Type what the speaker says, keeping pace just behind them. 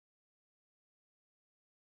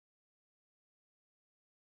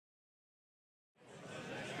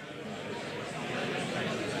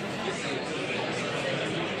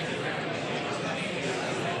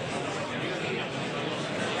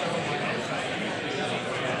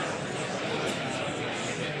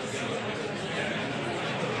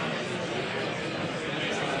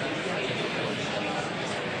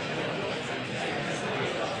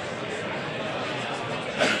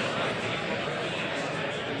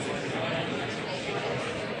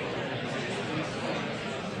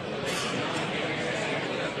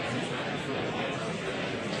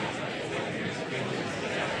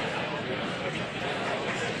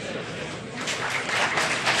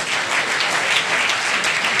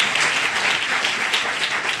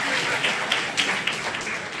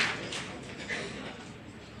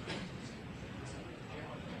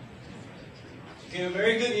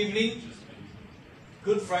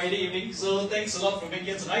So thanks a lot for being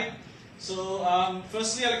here tonight. So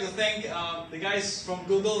firstly, I'd like to thank the guys from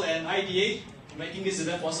Google and IDA for making this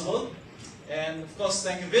event possible. And of course,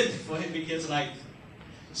 thank you, Vin, for being here tonight.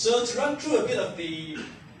 So to run through a bit of the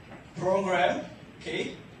program,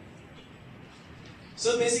 okay.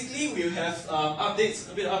 So basically, we'll have a bit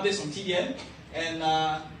of updates from TDM, and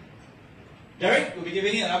Derek will be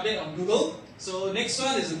giving you an update on Google. So next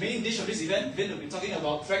one is the main dish of this event. Vin will be talking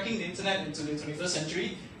about tracking the internet into the 21st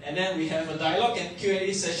century. And then we have a dialogue and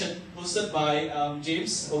Q&A session hosted by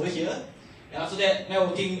James over here. And after that,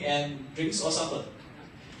 networking and drinks or supper.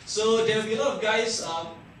 So there will be a lot of guys.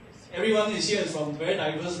 Everyone who is here is from a very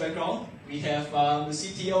diverse background. We have the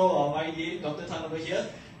CTO of IDA, Dr. Tan over here.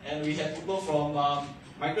 And we have people from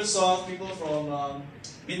Microsoft, people from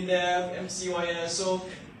MinDev, MCYS. So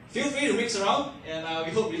feel free to mix around, and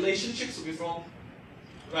we hope relationships will be formed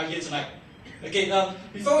right here tonight. Okay,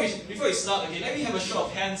 before we start, okay, let me have a show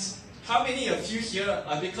of hands. How many of you here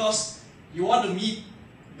are because you want to meet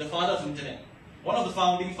the father of the internet? One of the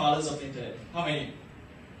founding fathers of the internet. How many?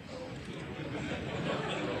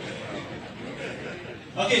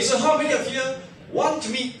 Okay, so how many of you want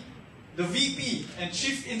to meet the VP and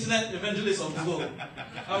Chief Internet Evangelist of Google?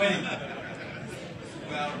 How many?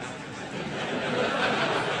 Well.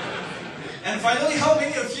 And finally, how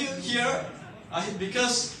many of you here are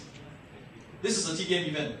because this is a TDM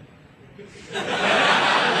event?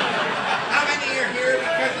 How many are here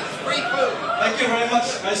because it's free food? Thank you very much.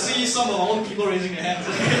 I see some of our own people raising their hands.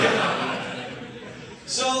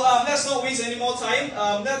 So let's not waste any more time.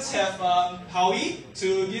 Let's have Howie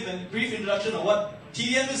to give a brief introduction of what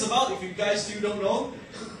TDM is about, if you guys still don't know.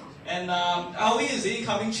 And Howie is the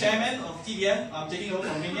incoming chairman of TDM. I'm taking over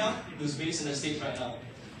from Minya, who's based in the States right now.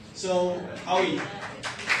 So, Howie.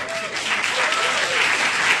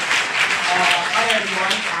 Hi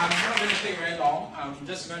everyone, I'm not going to take very long. I'm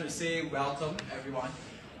just going to say welcome everyone.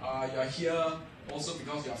 You're here also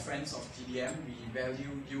because you're friends of TDM. We value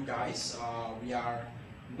you guys. We are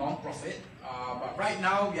non-profit, but right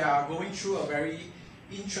now we are going through a very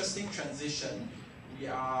interesting transition. We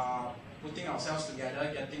are putting ourselves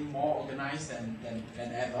together, getting more organized than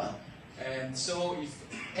ever. And so if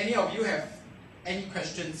any of you have any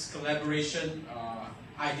questions, collaboration,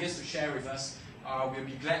 ideas to share with us, we'll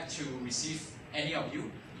be glad to receive any of you.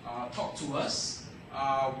 Talk to us.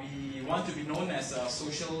 We want to be known as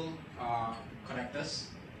social connectors,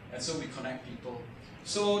 and so we connect people.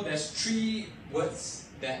 So there's three words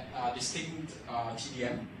that distinct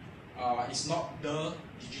TDM. It's not the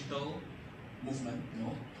digital movement,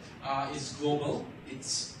 no. It's global,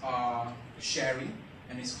 it's sharing,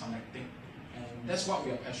 and it's connecting. And that's what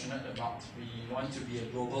we are passionate about. We want to be a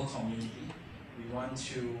global community. We want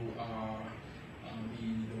to be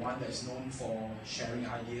the one that is known for sharing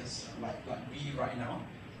ideas like we right now.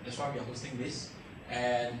 That's why we are hosting this.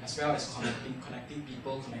 And as well as connecting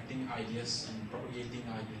people, connecting ideas, and propagating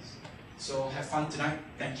ideas. So have fun tonight.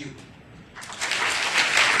 Thank you.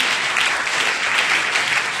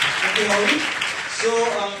 Thank you, Howie. So,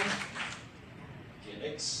 okay,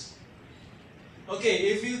 next. Okay,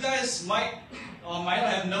 if you guys might or might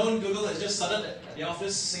not have known, Google has just started at the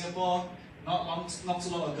office Singapore not too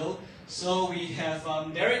long ago. So we have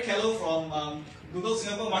Derek Kello from Google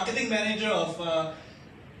Singapore, Marketing Manager of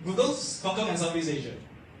Google's Hong Kong and Southeast Asia.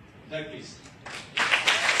 Derek, please.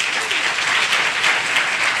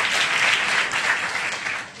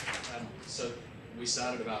 So we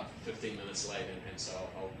started about 15 minutes late, and so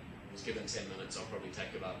I was given 10 minutes. I'll probably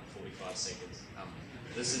take about 45 seconds.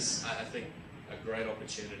 This is, I think, a great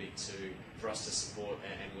opportunity for us to support,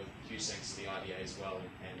 and with huge thanks to the IDA as well,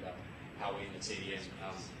 and Howie and the TDM.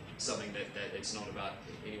 Something that it's not about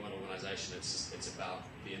any one organisation. It's about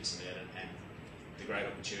the internet and the great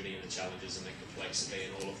opportunity and the challenges and the complexity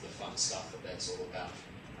and all of the fun stuff that's all about.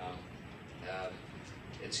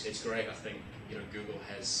 It's great. I think Google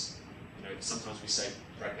has, sometimes we say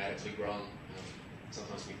pragmatically grown.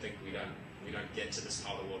 Sometimes we think we don't get to this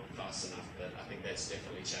part of the world fast enough, but I think that's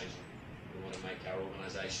definitely changing. We want to make our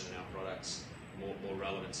organisation and our products more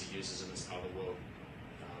relevant to users in this part of the world.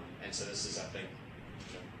 And so this is, I think,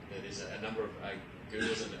 there's a number of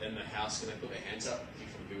Googlers in the house. Can they put their hands up? A few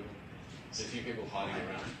from Google. There's a few people hiding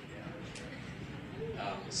around.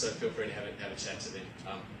 So feel free to have a chat to them.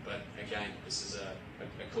 But again, this is a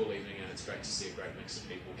cool evening, and it's great to see a great mix of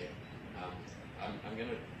people here. I'm going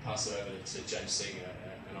to pass it over to James Singh,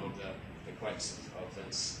 an old acquaintance of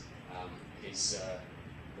Vince. He's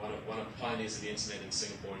one of the pioneers of the internet in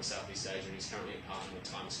Singapore and Southeast Asia, and he's currently a partner with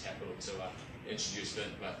Times Capital to introduce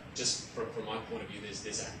Vint. But just from my point of view,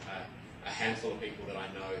 there's a handful of people that I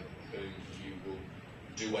know who you will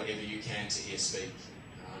do whatever you can to hear speak,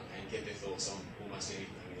 and get their thoughts on almost anything.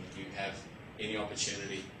 If you have any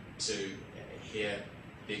opportunity to hear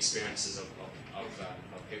the experiences of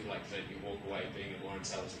people like Vinton, you walk away being a more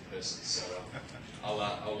intelligent person. So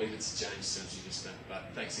I'll leave it to James to introduce Vinton.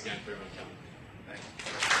 But thanks again for everyone coming. Thank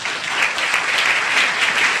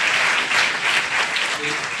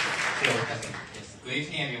you. Yes. Good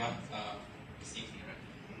evening, everyone. It's evening, right?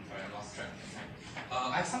 Sorry, I lost track of time.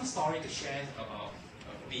 I have some story to share about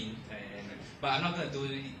Vinton, but I'm not going to do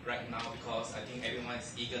it right now because I think everyone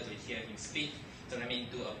is eager to hear him speak. So let me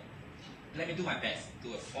do my best,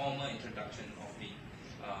 do a formal introduction of Vinton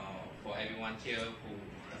for everyone here who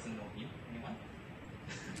doesn't know him. Anyone?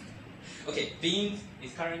 Okay, Vinton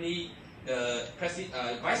is currently the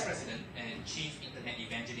Vice President and Chief Internet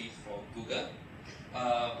Evangelist for Google,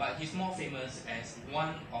 but he's more famous as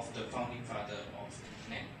one of the founding fathers of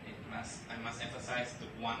Internet. I must emphasize the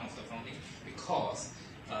one of the founding because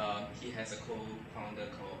he has a co-founder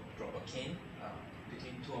called Robert Kane.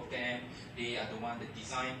 Between two of them, they are the one that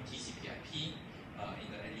designed TCP/IP in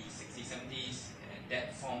the early 60s, 70s, and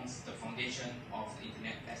that forms the foundation of the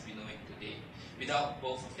Internet as we know it today. Without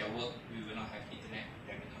both of their work, we will not have Internet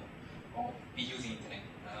that we know, or be using Internet.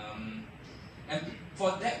 And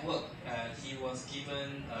for that work, he was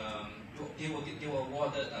given, they were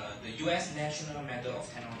awarded the US National Medal of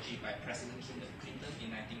Technology by President Clinton in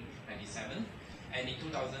 1997. And in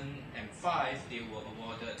 2005, they were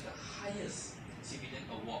awarded the highest civilian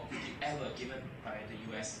award ever given by the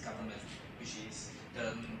US government, which is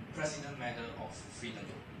the President Medal of Freedom.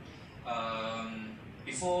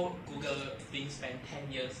 Before Google, Vinton spent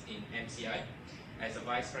 10 years in MCI as a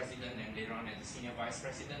vice president and later on as a senior vice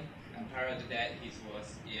president. And prior to that, he's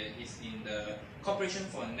in the Corporation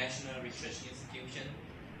for National Research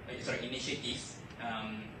Initiatives,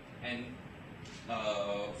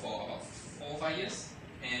 for about 4 or 5 years.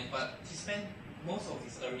 But he spent most of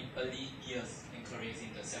his early years and careers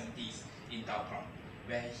in the 70s in DARPA,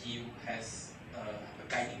 where he has a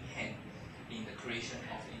guiding hand in the creation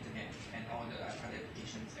of the Internet and all the other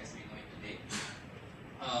applications as we know it today.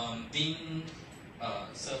 Vinton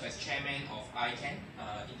served as chairman of ICANN,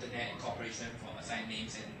 Internet Corporation for Assigned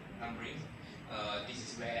Names and Numbering. This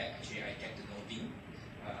is where actually I get to know Vinton.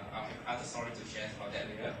 I'll have other stories to share about that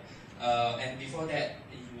later. And before that,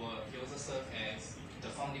 he also served as the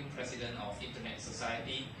founding president of Internet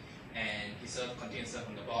Society, and he continued to serve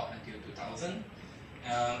on the board until 2000.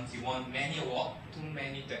 He won many awards, too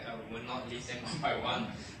many that I will not list them one by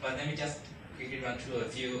one, but let me just quickly run through a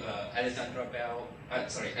few. Alexandra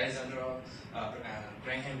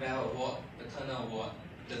Graham Bell Award, the Turner Award,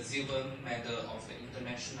 the Silver Medal of the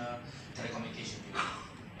International Telecommunication Union,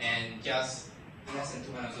 and just less than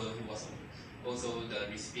 2 months ago, he was also the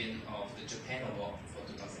recipient of the Japan Award for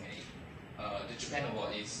 2008. The Japan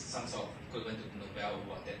Award is some sort of equivalent to the Nobel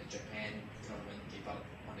Award that the Japan government gave out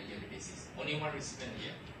on a yearly basis. Only one recipient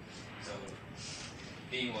here. So,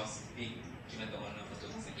 Vinton was being given the honor for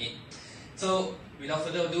 2008. So, without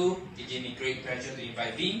further ado, it gave me great pleasure to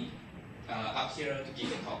invite Vinton up here to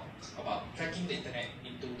give a talk about tracking the Internet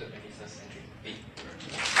into the 21st century.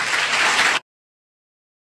 Vinton.